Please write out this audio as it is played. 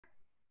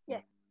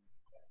Yes.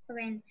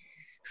 When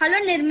Hello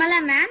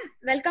Nirmala ma'am,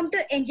 welcome to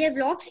NJ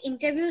Vlogs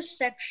interview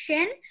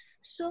section.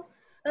 So,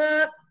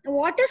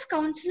 what is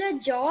counselor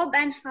job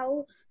and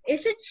how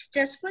is it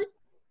stressful?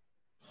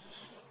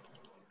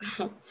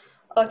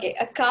 Okay,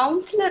 a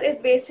counselor is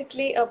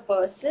basically a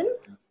person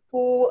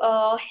who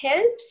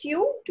helps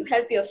you to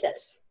help yourself.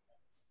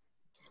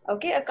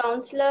 Okay, a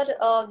counselor,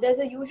 there's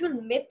a usual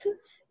myth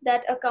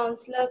that a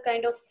counselor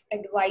kind of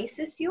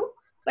advises you,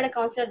 but a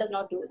counselor does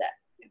not do that.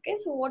 Okay,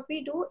 so what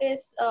we do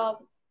is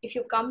if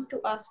you come to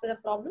us with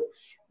a problem,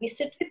 we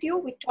sit with you,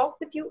 we talk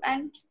with you,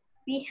 and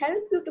we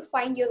help you to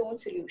find your own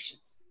solution.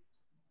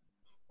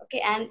 Okay,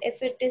 and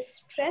if it is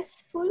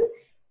stressful,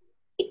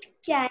 it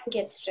can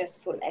get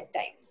stressful at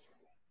times.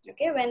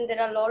 Okay, when there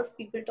are a lot of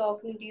people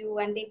talking to you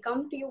and they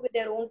come to you with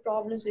their own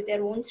problems, with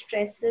their own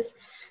stresses,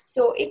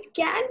 so it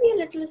can be a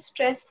little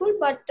stressful,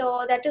 but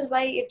that is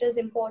why it is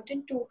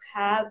important to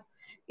have,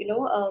 you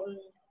know um,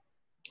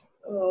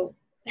 uh,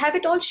 have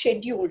it all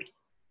scheduled.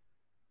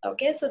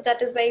 Okay, so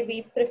that is why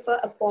we prefer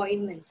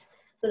appointments,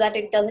 so that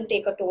it doesn't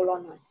take a toll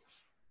on us.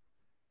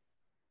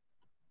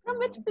 From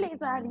which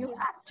place are you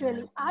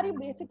actually? Are you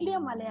basically a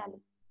Malayali?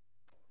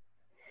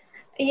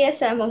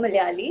 Yes, I'm a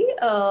Malayali,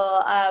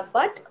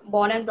 but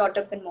born and brought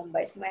up in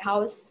Mumbai. So my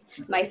house,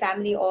 my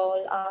family,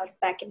 all are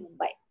back in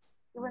Mumbai.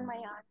 Even my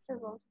aunt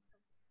is also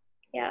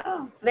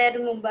Yeah, where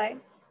in Mumbai?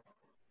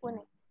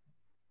 Pune.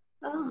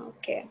 Oh,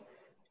 okay.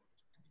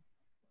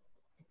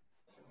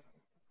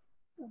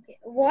 Okay.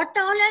 What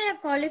all are your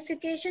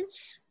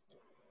qualifications?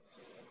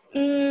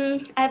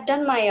 I've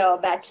done my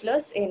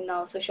bachelor's in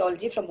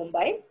sociology from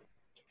Mumbai,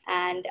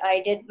 and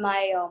I did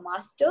my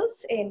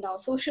master's in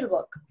social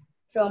work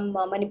from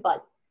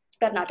Manipal,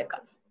 Karnataka.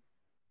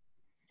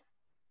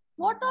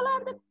 What all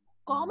are the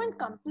common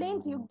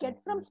complaints you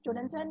get from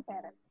students and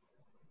parents?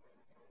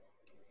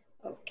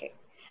 Okay.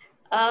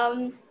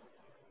 Um,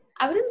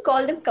 I wouldn't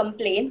call them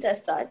complaints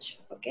as such.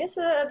 Okay,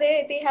 so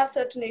they have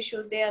certain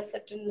issues. There are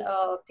certain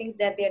things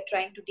that they are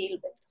trying to deal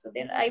with. So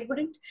then I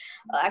wouldn't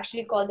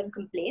actually call them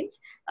complaints.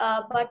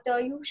 But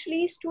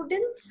usually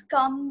students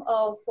come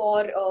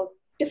for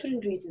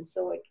different reasons.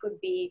 So it could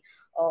be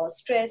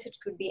stress, it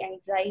could be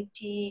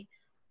anxiety,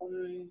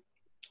 um,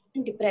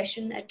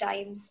 depression at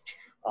times,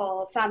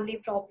 family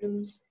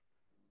problems,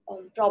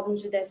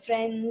 problems with their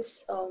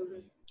friends,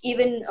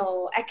 even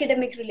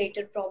academic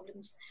related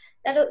problems.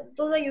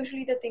 Those are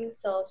usually the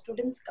things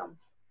students come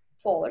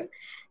for.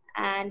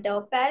 And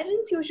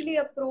parents usually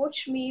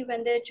approach me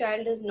when their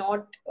child is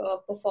not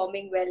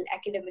performing well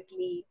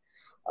academically,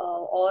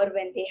 or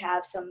when they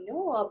have some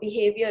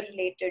behavior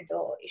related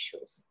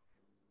issues.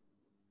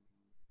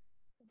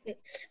 Okay.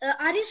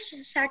 Are you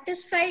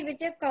satisfied with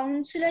your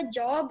counselor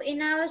job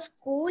in our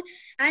school,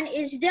 and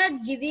is that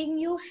giving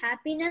you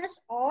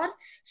happiness or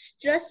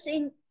stress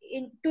in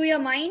to your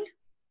mind?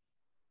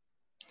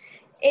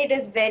 It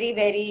is very,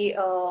 very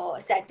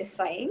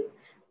satisfying.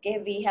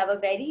 Okay, we have a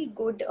very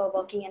good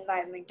working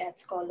environment at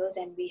Scholars,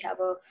 and we have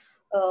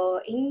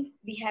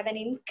an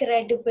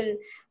incredible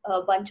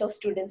bunch of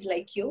students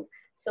like you.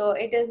 So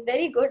it is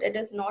very good. It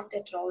is not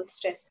at all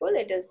stressful.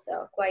 It is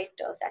quite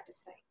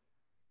satisfying.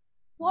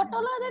 What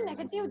all are the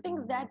negative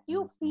things that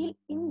you feel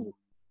in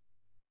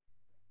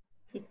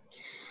you?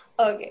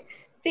 Okay,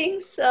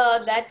 things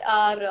that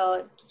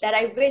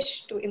I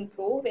wish to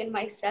improve in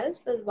myself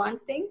is one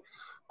thing.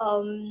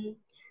 Um,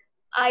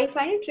 I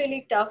find it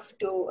really tough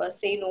to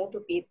say no to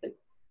people.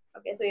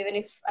 Okay, so even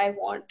if I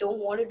don't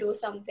want to do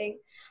something,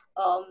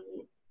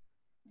 um,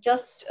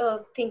 just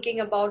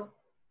thinking about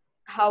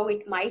how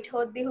it might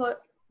hurt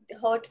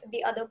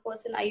the other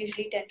person, I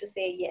usually tend to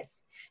say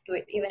yes to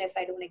it, even if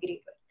I don't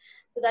agree to it.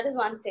 So that is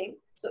one thing.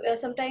 So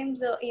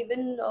sometimes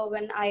even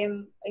when I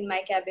am in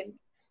my cabin,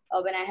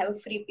 when I have a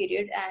free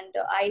period and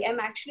I am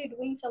actually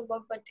doing some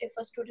work, but if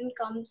a student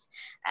comes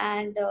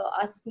and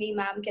asks me,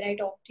 ma'am, can I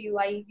talk to you,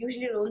 I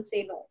usually don't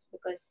say no,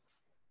 because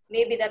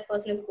maybe that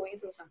person is going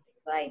through something,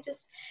 so I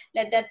just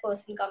let that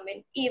person come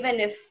in even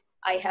if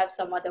I have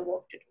some other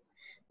work to do.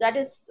 That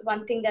is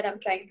one thing that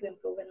I'm trying to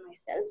improve in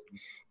myself.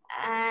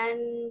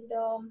 And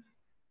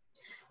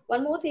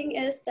one more thing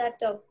is that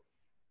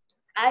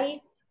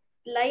I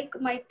like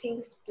my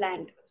things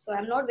planned, so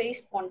I'm not very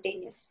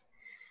spontaneous.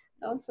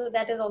 No? So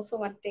that is also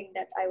one thing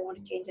that I want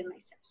to change in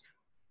myself.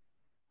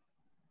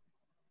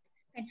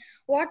 And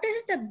what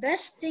is the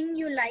best thing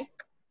you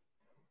like?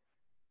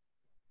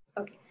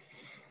 Okay,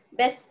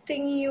 best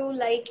thing you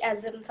like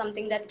as in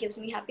something that gives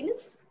me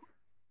happiness?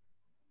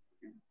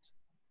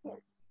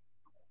 Yes.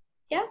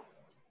 Yeah.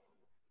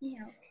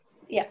 Yeah.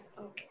 Yeah,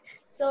 okay.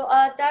 So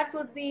that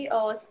would be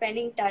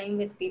spending time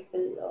with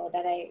people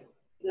that I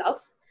love,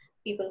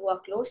 people who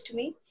are close to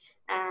me,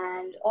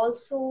 and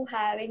also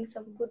having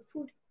some good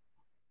food.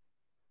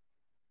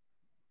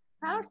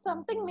 Has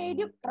something made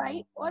you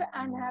cry or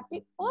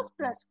unhappy or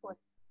stressful?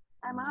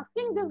 I'm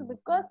asking this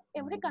because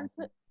every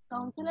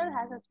counselor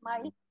has a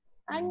smile,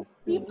 and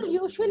people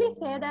Mhm. usually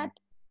say that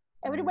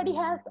everybody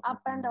has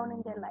up and down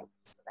in their life.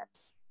 So that's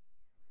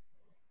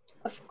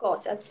Of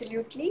course,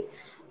 absolutely.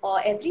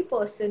 Every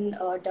person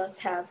does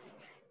have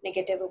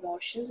negative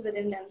emotions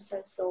within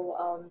themselves.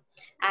 So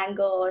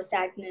anger,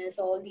 sadness,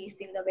 all these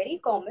things are very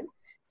common.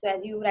 So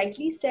as you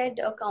rightly said,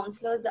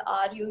 counselors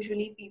are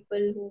usually people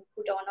who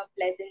put on a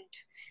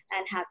pleasant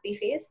and happy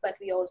face, but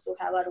we also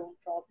have our own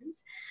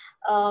problems.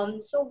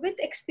 So with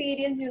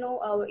experience, in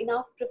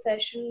our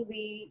profession,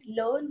 we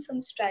learn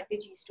some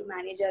strategies to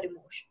manage our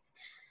emotions.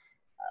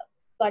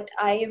 But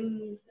I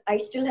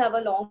still have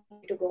a long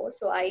way to go.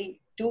 So I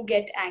do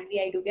get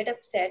angry, I do get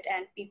upset,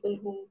 and people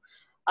who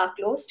are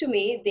close to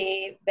me,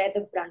 they bear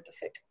the brunt of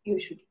it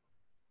usually.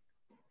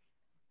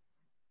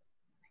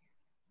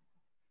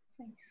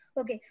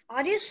 Okay,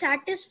 are you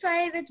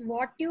satisfied with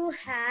what you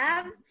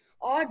have,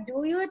 or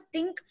do you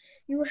think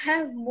you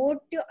have more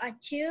to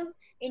achieve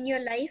in your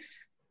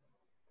life?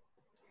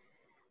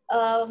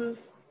 Um,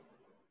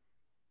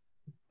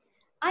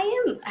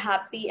 I am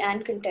happy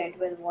and content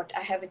with what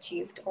I have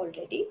achieved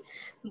already.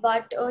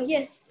 But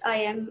yes, I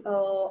am.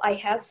 I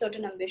have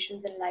certain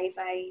ambitions in life.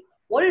 I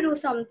want to do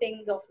some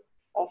things of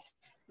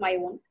my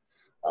own.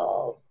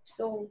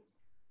 So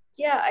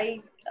yeah,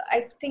 I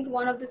think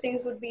one of the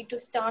things would be to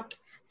start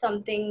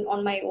something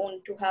on my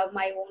own, to have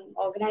my own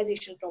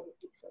organization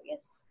probably. So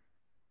yes,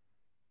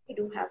 I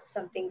do have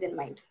some things in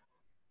mind.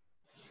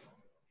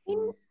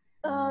 In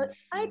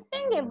I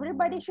think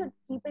everybody should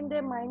keep in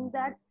their mind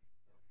that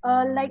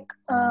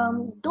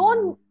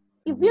don't,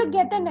 if you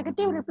get a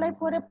negative reply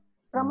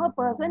from a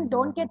person,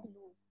 don't get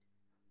loose.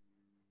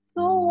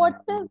 So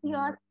what is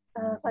your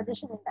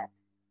suggestion in that?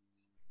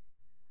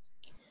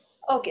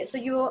 Okay, so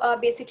you are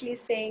basically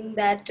saying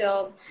that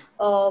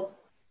uh,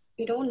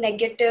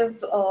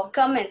 negative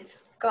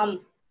comments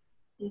come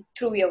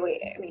through your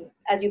way. I mean,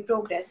 as you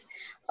progress,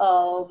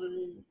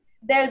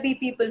 there'll be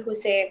people who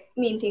say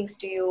mean things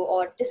to you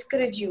or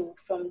discourage you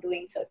from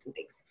doing certain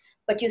things,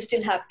 but you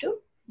still have to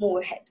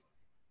move ahead.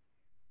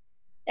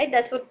 Right?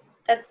 That's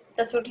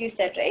what you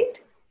said, right?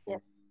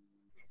 Yes.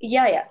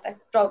 Yeah, yeah.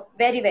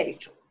 Very, very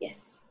true.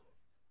 Yes.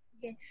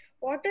 Okay,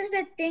 what is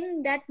the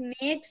thing that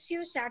makes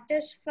you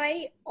satisfy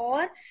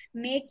or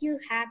make you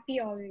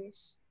happy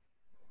always?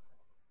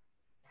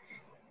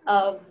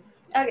 Um,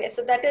 okay,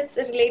 so that is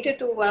related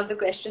to one of the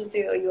questions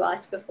you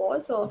asked before.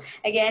 So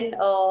again,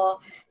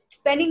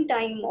 spending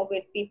time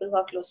with people who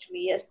are close to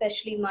me,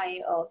 especially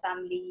my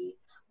family,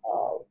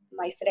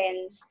 my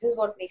friends, this is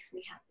what makes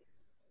me happy.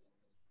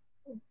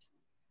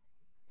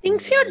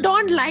 Things you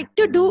don't like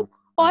to do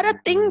or a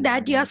thing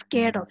that you're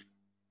scared of.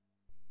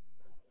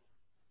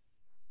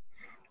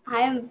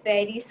 I am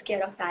very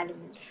scared of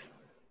animals.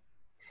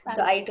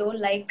 So I don't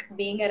like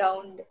being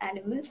around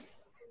animals.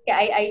 Yeah,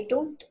 I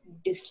don't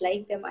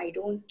dislike them. I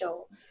don't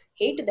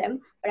hate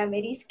them, but I'm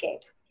very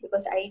scared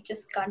because I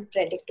just can't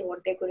predict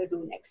what they're going to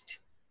do next.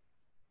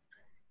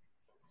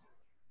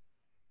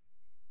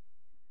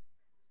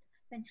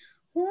 Then,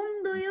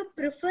 whom do you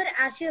prefer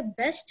as your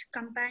best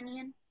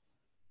companion?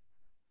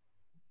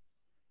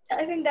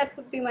 I think that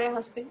would be my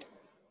husband.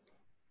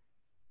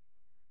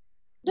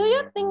 Do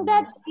you think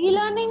that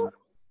e-learning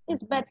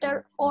is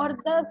better or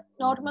the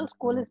normal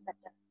school is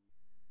better?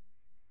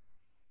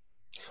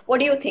 What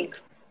do you think?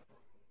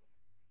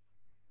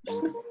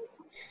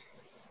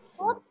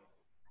 Both.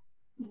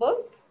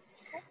 Both?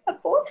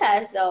 Both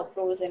has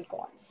pros and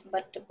cons.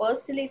 But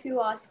personally, if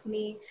you ask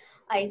me,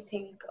 I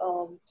think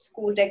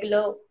school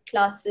regular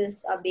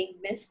classes are being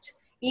missed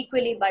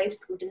equally by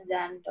students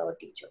and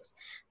teachers,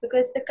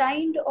 because the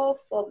kind of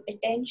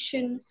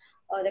attention,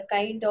 the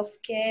kind of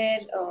care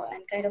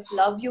and kind of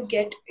love you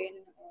get in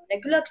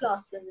regular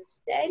classes is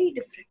very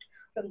different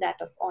from that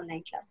of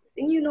online classes.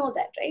 And you know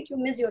that, right? You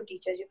miss your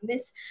teachers, you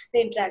miss the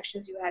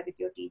interactions you have with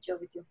your teacher,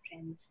 with your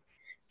friends.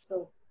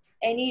 So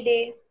any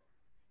day,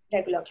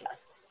 regular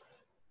classes.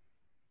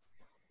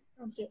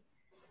 Okay.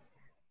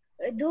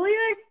 Do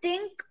you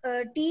think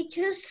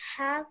teachers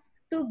have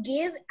to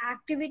give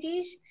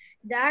activities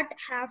that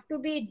have to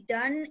be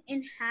done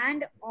in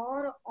hand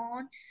or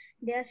on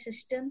their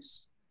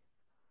systems,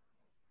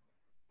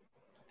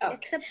 Okay.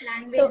 except So,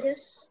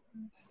 languages?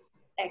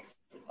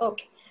 excellent.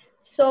 Okay.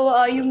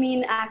 So, you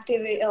mean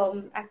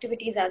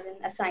activities as in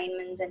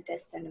assignments and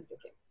tests and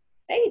everything,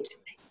 right?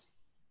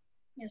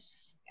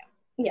 Yes.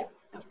 Yeah.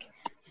 Okay.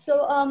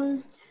 So,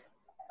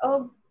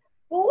 uh,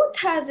 both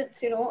has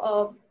its,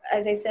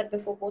 as I said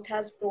before, both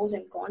has pros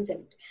and cons in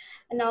it.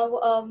 And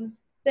now,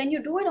 when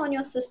you do it on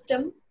your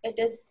system, it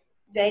is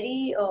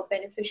very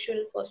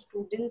beneficial for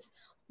students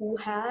who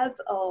have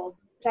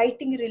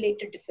writing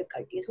related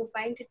difficulties, who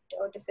find it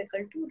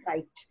difficult to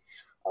write.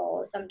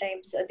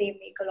 Sometimes they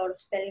make a lot of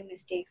spelling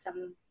mistakes.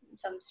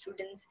 Some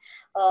students,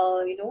 uh,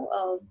 you know,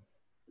 uh,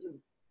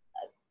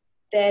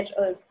 their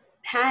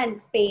hand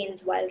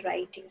pains while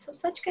writing. So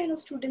such kind of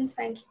students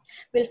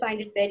will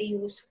find it very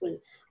useful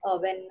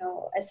when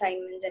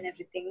assignments and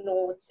everything,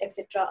 notes,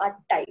 etc., are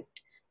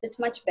typed. It's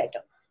much better.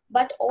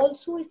 But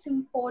also, it's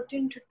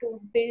important to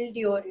build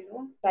your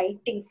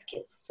writing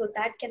skills. So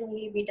that can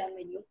only be done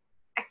when you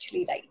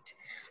actually write.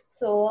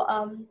 So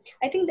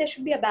I think there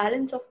should be a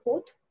balance of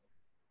both.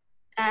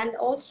 And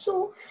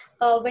also,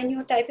 when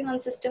you're typing on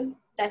system,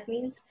 that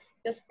means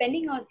you're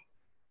spending a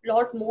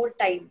lot more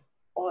time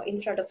or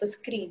in front of a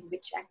screen,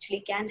 which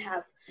actually can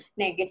have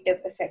negative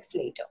effects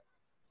later.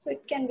 So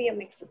it can be a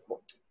mix of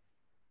both.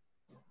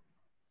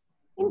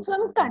 In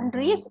some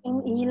countries,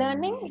 in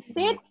e-learning,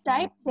 they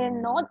type their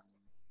notes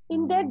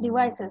in their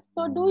devices.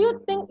 So, do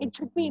you think it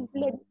should be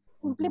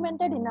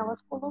implemented in our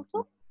school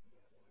also?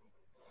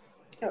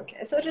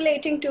 Okay, so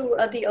relating to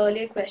the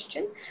earlier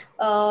question,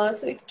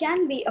 so it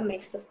can be a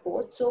mix of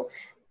both. So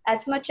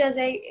as much as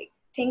I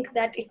think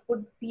that it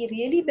would be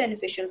really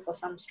beneficial for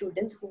some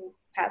students who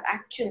have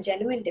actual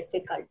genuine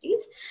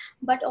difficulties,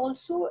 but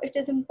also it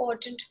is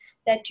important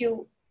that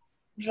you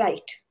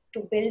write to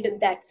build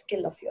that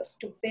skill of yours,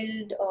 to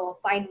build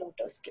fine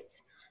motor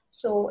skills.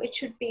 So it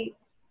should be,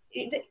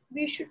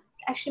 we should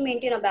actually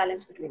maintain a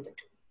balance between the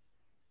two.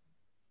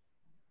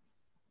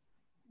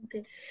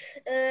 Okay.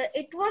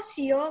 It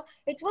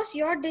was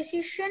your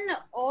decision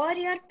or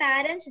your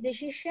parents'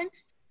 decision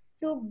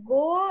to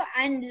go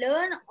and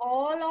learn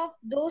all of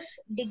those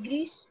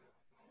degrees?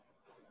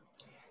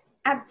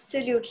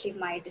 Absolutely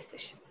my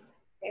decision.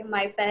 Okay,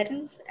 my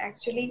parents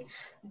actually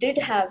did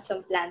have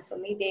some plans for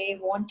me. They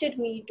wanted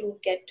me to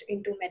get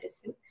into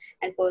medicine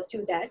and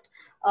pursue that,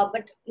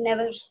 but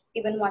never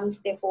even once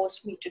they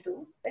forced me to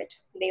do it.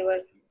 They were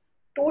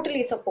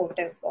totally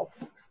supportive of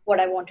what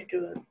I wanted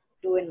to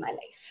do in my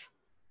life.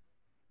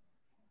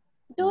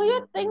 Do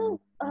you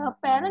think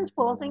parents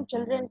forcing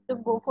children to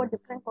go for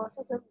different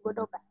courses is good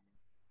or bad?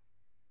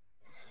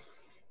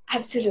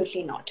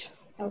 Absolutely not.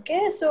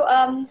 Okay, so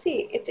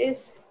see, it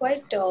is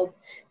quite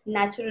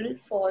natural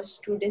for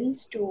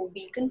students to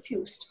be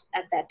confused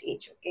at that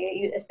age.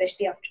 Okay,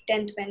 especially after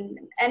 10th,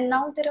 and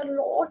now there are a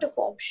lot of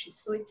options,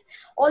 so it's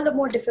all the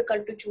more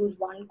difficult to choose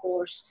one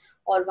course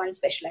or one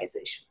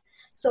specialization.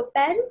 So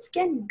parents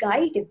can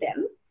guide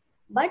them,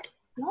 but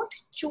not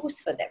choose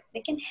for them.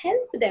 They can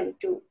help them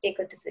to take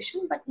a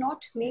decision, but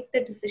not make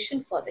the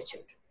decision for the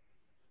children.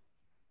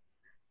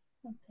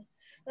 Okay.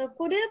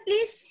 Could you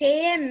please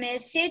say a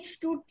message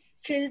to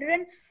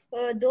children,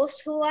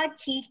 those who are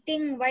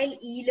cheating while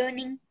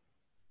e-learning?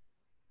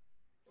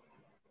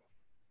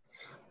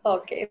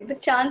 Okay, the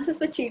chances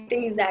for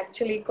cheating is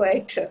actually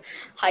quite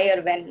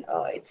higher when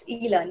it's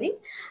e-learning.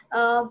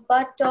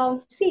 But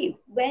see,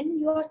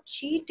 when you're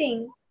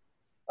cheating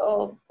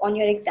on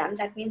your exam,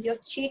 that means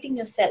you're cheating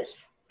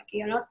yourself. Okay,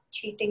 you're not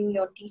cheating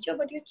your teacher,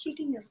 but you're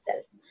cheating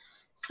yourself.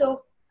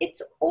 So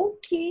it's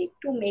okay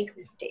to make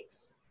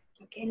mistakes.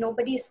 Okay,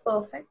 nobody is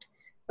perfect.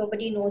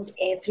 Nobody knows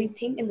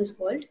everything in this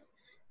world,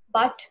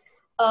 but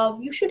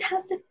you should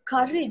have the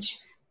courage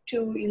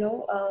to,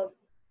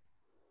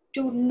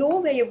 to know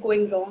where you're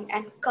going wrong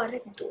and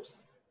correct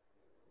those.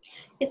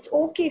 It's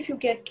okay if you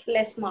get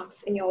less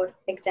marks in your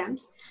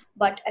exams,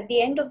 but at the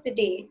end of the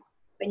day,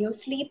 when you're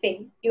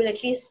sleeping, you'll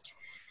at least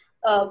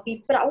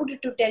be proud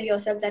to tell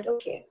yourself that,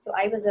 okay, so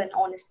I was an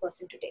honest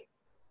person today.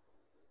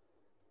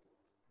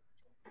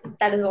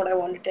 That is what I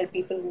want to tell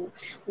people who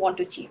want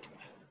to cheat.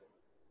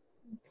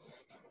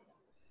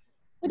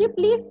 Could you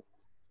please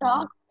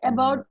talk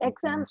about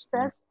exam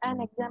stress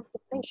and exam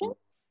preparations?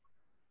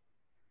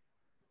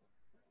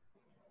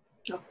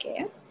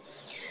 Okay.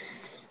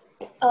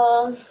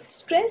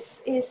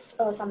 Stress is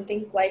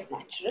something quite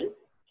natural.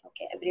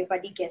 Okay,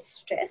 everybody gets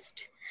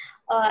stressed.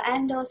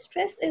 And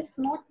stress is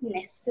not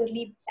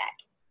necessarily bad.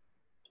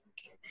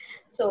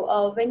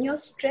 So when you're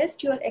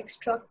stressed, you're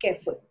extra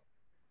careful.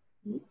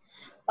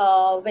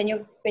 When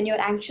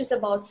you're anxious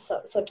about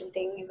certain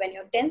thing, when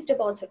you're tensed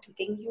about certain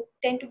thing, you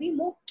tend to be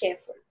more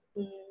careful.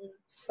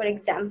 For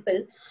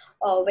example,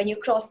 when you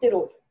cross the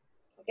road,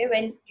 okay,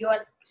 when you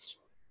are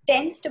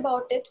tensed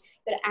about it,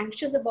 you're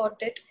anxious about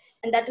it,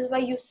 and that is why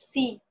you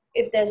see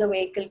if there's a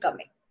vehicle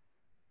coming,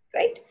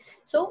 right?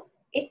 So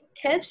it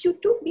helps you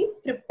to be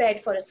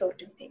prepared for a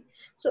certain thing.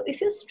 So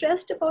if you're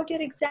stressed about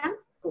your exam,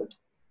 good,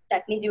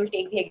 that means you'll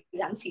take the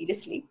exam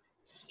seriously.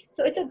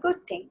 So it's a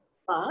good thing.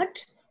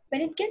 But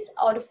when it gets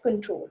out of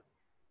control,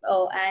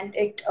 and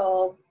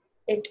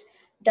it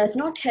does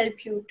not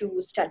help you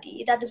to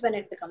study, that is when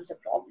it becomes a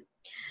problem.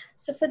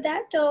 So for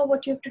that,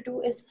 what you have to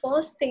do is,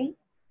 first thing,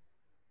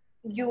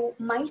 you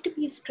might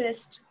be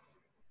stressed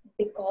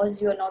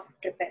because you're not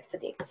prepared for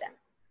the exam.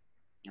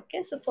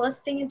 Okay, so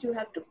first thing is you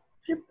have to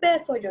prepare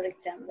for your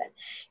exam well.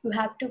 You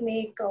have to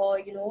make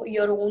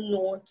your own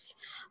notes,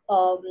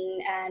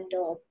 and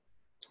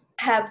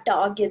have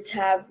targets,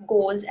 have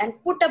goals, and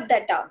put up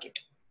that target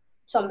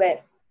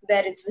somewhere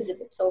where it's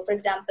visible. So for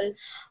example,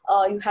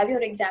 you have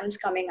your exams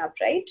coming up,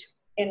 right,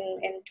 in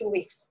 2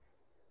 weeks.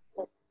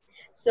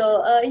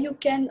 So you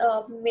can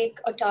make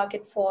a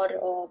target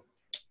for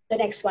the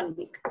next 1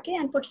 week, okay,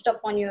 and put it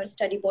up on your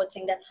study board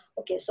saying that,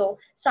 okay, so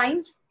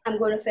science, I'm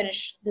going to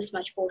finish this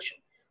much portion.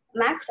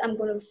 Max, I'm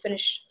going to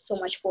finish so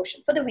much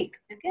portion for the week,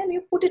 okay, and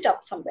you put it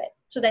up somewhere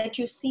so that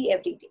you see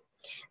every day,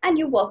 and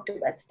you work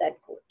towards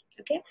that goal,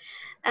 okay.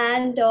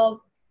 And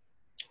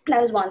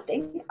that is one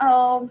thing.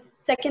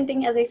 Second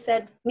thing, as I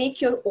said,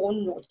 make your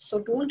own notes. So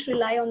don't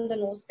rely on the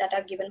notes that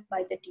are given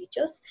by the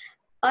teachers,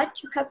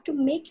 but you have to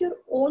make your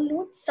own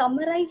notes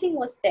summarizing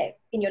what's there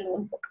in your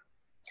notebook.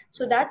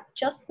 So that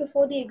just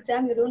before the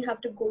exam, you don't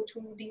have to go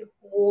through the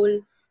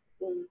whole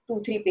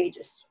 2-3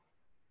 pages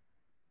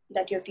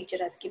that your teacher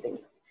has given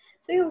you.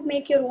 So you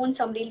make your own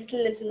summary,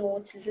 little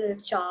notes, little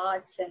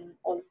charts, and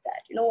all of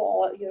that.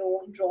 All your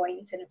own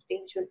drawings and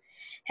everything, which will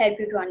help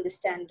you to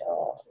understand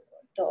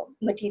the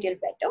material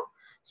better.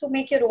 So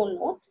make your own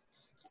notes.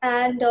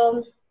 And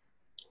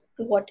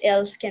what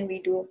else can we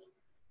do?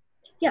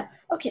 Yeah.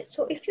 Okay.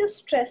 So if you're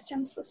stressed,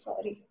 I'm so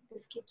sorry.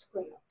 This keeps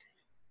going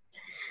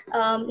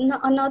on.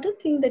 Another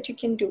thing that you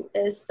can do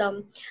is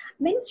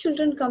many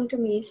children come to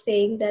me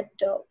saying that,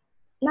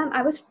 ma'am,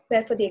 I was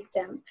prepared for the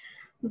exam,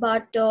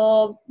 but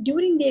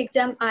during the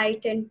exam, I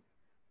tend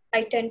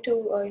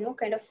to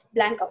kind of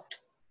blank out.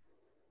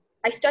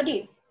 I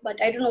studied,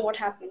 but I don't know what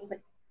happened, but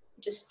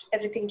just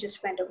everything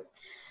just went away.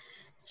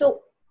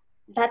 So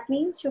that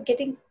means you're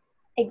getting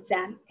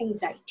exam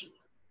anxiety.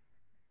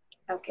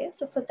 Okay,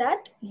 so for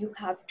that you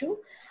have to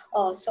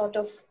sort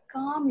of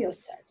calm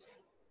yourself.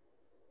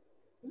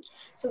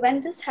 So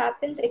when this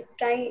happens, it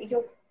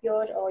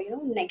your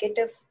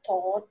negative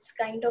thoughts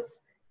kind of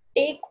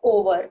take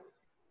over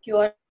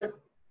your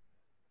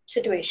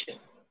situation.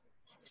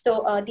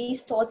 So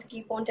these thoughts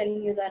keep on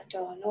telling you that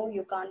no,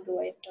 you can't do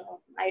it.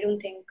 I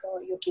don't think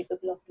you're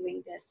capable of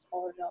doing this,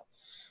 or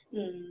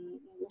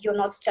you're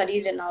not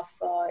studied enough.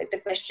 The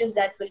questions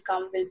that will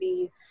come will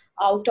be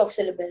out of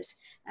syllabus,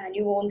 and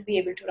you won't be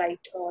able to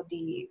write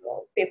the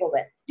paper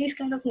well. These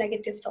kind of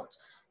negative thoughts.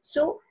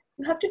 So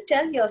you have to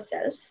tell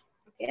yourself,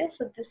 okay,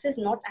 so this is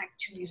not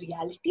actually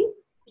reality.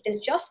 It is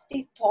just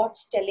the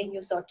thoughts telling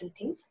you certain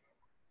things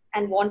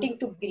and wanting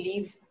to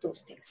believe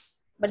those things,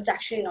 but it's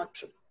actually not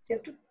true. You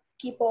have to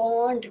keep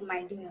on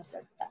reminding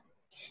yourself that.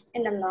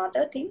 And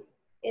another thing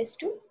is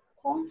to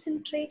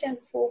concentrate and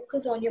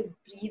focus on your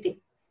breathing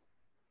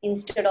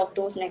instead of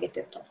those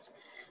negative thoughts.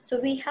 So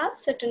we have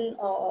certain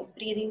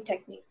breathing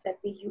techniques that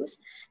we use.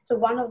 So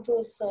one of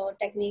those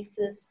techniques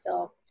is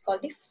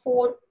called the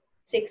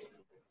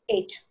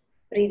 4-6-8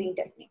 breathing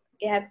technique.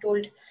 Okay, I have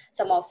told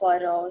some of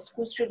our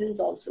school students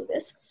also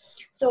this.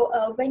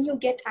 So when you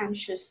get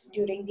anxious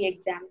during the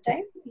exam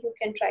time, you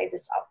can try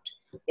this out.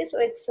 Okay, so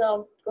it's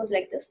goes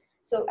like this.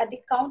 So at the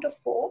count of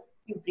 4,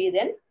 you breathe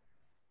in,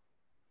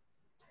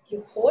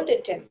 you hold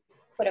it in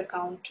for a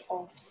count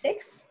of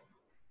 6,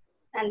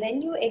 and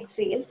then you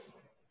exhale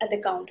at the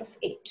count of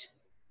 8.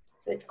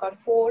 So it's called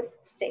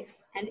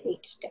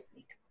 4-6-8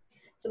 technique.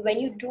 So when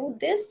you do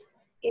this,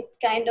 it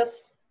kind of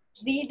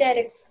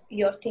redirects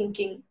your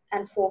thinking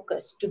and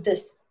focus to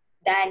this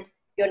than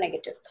your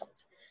negative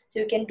thoughts. So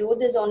you can do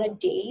this on a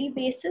daily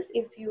basis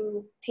if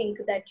you think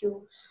that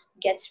you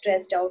get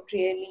stressed out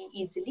really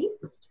easily.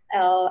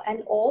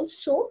 And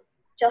also,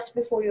 just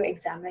before you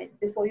examine,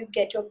 before you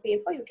get your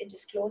paper, you can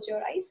just close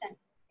your eyes and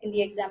in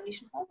the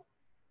examination hall,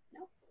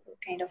 you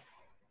kind of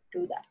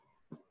do that.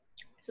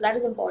 So that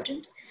is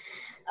important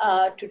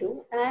to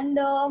do. And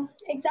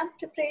exam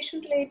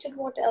preparation related,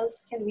 what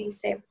else can we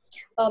say?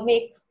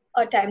 Make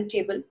a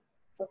timetable.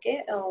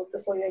 Okay,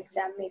 before your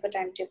exam, make a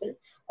timetable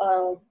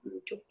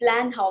to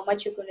plan how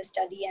much you're going to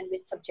study and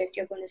which subject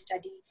you're going to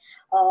study.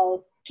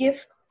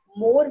 Give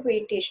more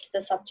weightage to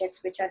the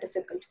subjects which are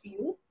difficult for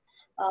you.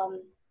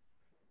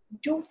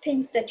 Do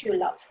things that you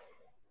love,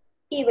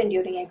 even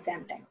during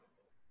exam time.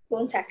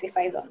 Don't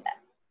sacrifice on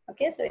that.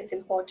 Okay, so it's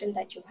important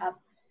that you have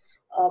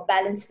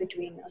balance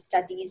between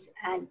studies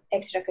and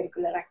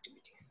extracurricular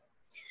activities.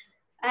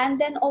 And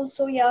then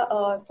also,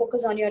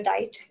 focus on your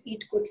diet,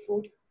 eat good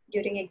food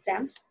during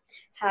exams,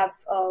 have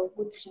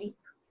good sleep.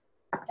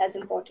 That's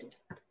important.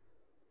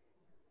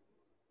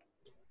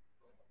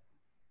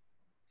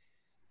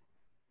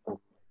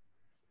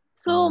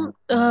 So,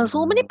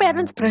 so many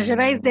parents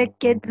pressurize their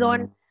kids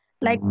on,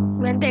 like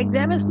when the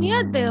exam is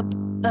near, the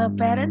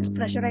parents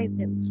pressurize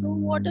them. So,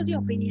 what is your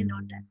opinion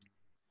on that?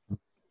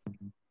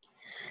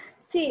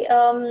 See,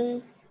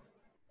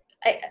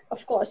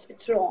 of course,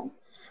 it's wrong.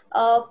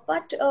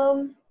 But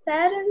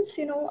parents,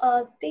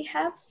 they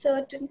have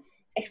certain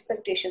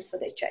expectations for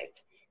their child.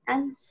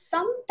 And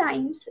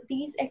sometimes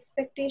these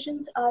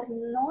expectations are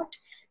not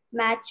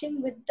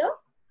matching with the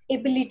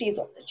abilities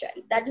of the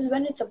child. That is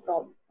when it's a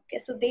problem. Okay,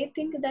 so they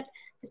think that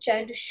the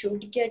child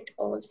should get,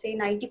 say,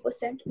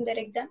 90% in their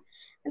exam,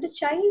 and the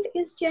child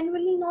is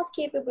genuinely not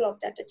capable of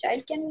that. The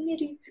child can only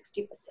reach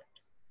 60%.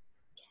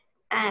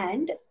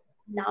 And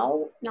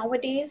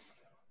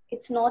nowadays,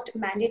 it's not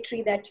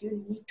mandatory that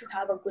you need to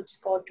have a good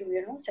score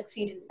to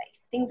succeed in life.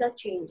 Things are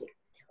changing.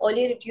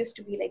 Earlier it used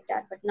to be like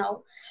that, but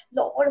now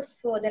there are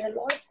a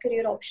lot of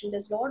career options.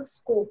 There's a lot of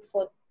scope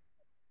for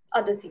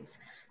other things.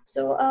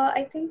 So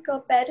I think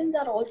parents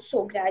are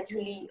also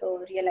gradually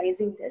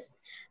realizing this.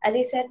 As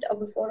I said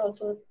before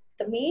also,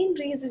 the main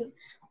reason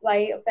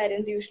why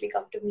parents usually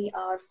come to me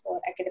are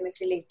for academic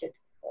related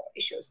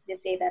issues. They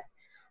say that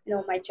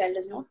my child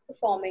is not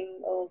performing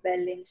well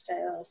in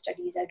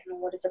studies. I don't know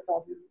what is the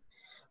problem.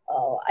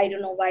 I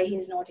don't know why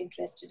he's not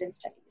interested in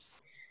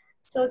studies.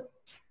 So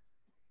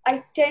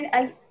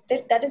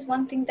that is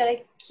one thing that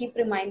I keep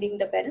reminding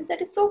the parents,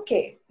 that it's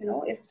okay,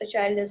 if the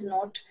child is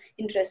not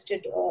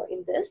interested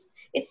in this,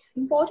 it's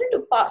important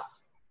to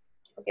pass.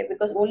 Okay,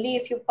 because only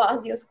if you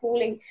pass your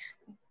schooling,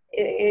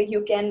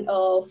 you can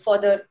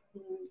further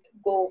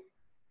go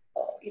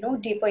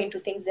deeper into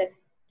things that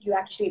you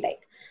actually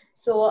like.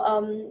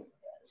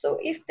 So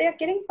if they're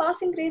getting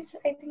passing grades,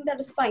 I think that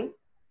is fine,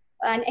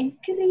 and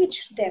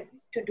encourage them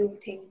to do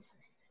things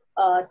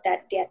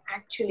that they are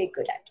actually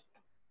good at,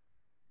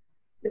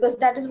 because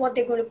that is what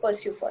they're going to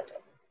pursue further.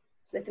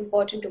 So it's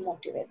important to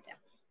motivate them.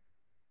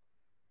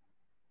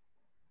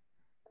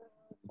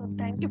 So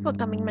thank you for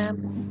coming,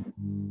 ma'am.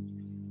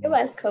 You're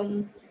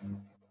welcome.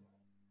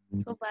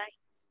 So bye.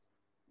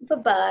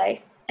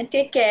 Bye-bye and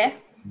take care.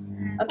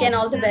 Okay, and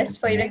all the best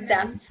for your Bye, ma'am.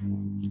 exams.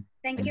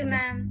 Thank you,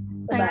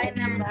 ma'am. Thank Bye, you,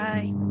 ma'am.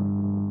 ma'am.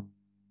 Bye.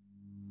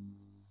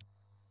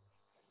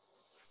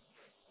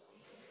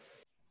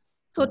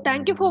 So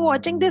thank you for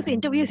watching this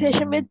interview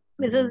session with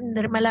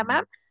mrs.Nirmala,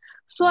 ma'am.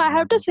 So I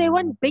have to say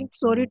one big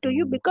sorry to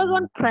you because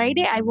on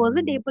Friday I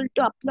wasn't able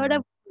to upload a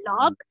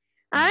vlog,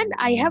 and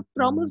I have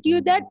promised you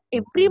that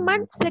every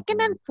month,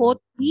 second and fourth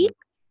week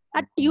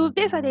at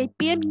Tuesdays at 8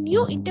 p.m.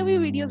 new interview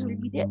videos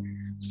will be there.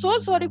 So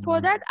sorry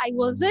for that. I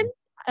wasn't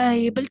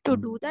able to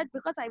do that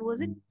because I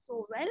wasn't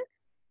so well.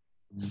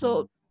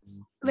 So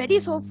very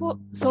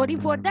sorry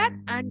for that,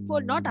 and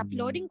for not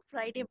uploading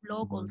Friday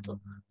vlog also.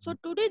 So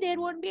today there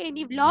won't be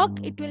any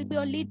vlog, it will be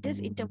only this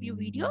interview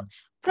video.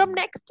 From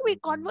next week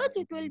onwards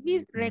it will be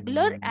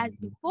regular as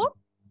before.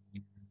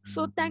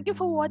 So thank you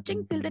for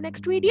watching till the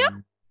next video.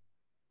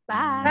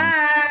 Bye.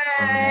 Bye.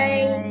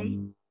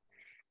 Bye.